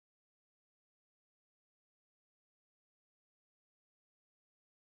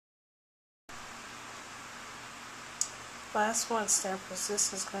Last one, Stampers.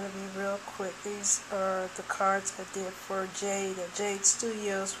 This is going to be real quick. These are the cards I did for Jade at Jade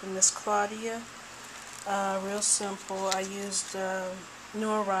Studios for Miss Claudia. Real simple. I used New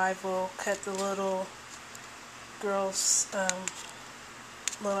Arrival, cut the little girl's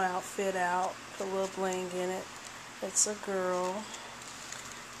little outfit out, put a little bling in it. It's a girl.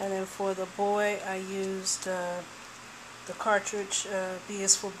 And then for the boy, I used the cartridge B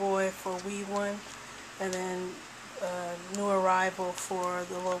is for Boy for Wee One, and then New Arrival for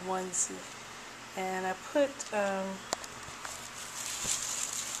the little onesie. And I put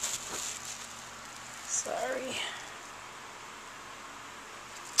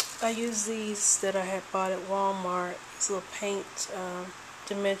I use these that I had bought at Walmart, these little paint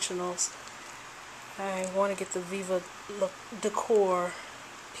dimensionals. I want to get the Viva Decor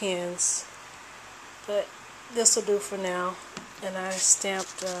pins, but this will do for now. And I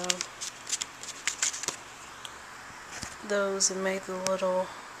stamped those and made the little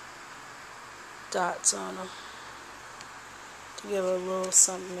dots on them to give it a little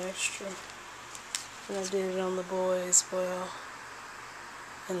something extra. And I did it on the boy as well,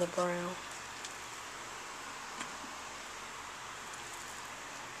 in the brown.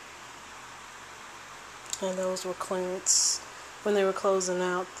 And those were clearance when they were closing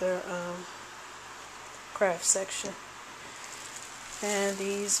out their craft section. And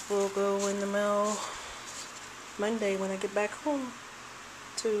these will go in the mail Monday when I get back home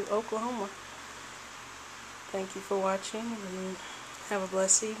to Oklahoma. Thank you for watching and have a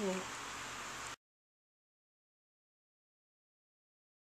blessed evening.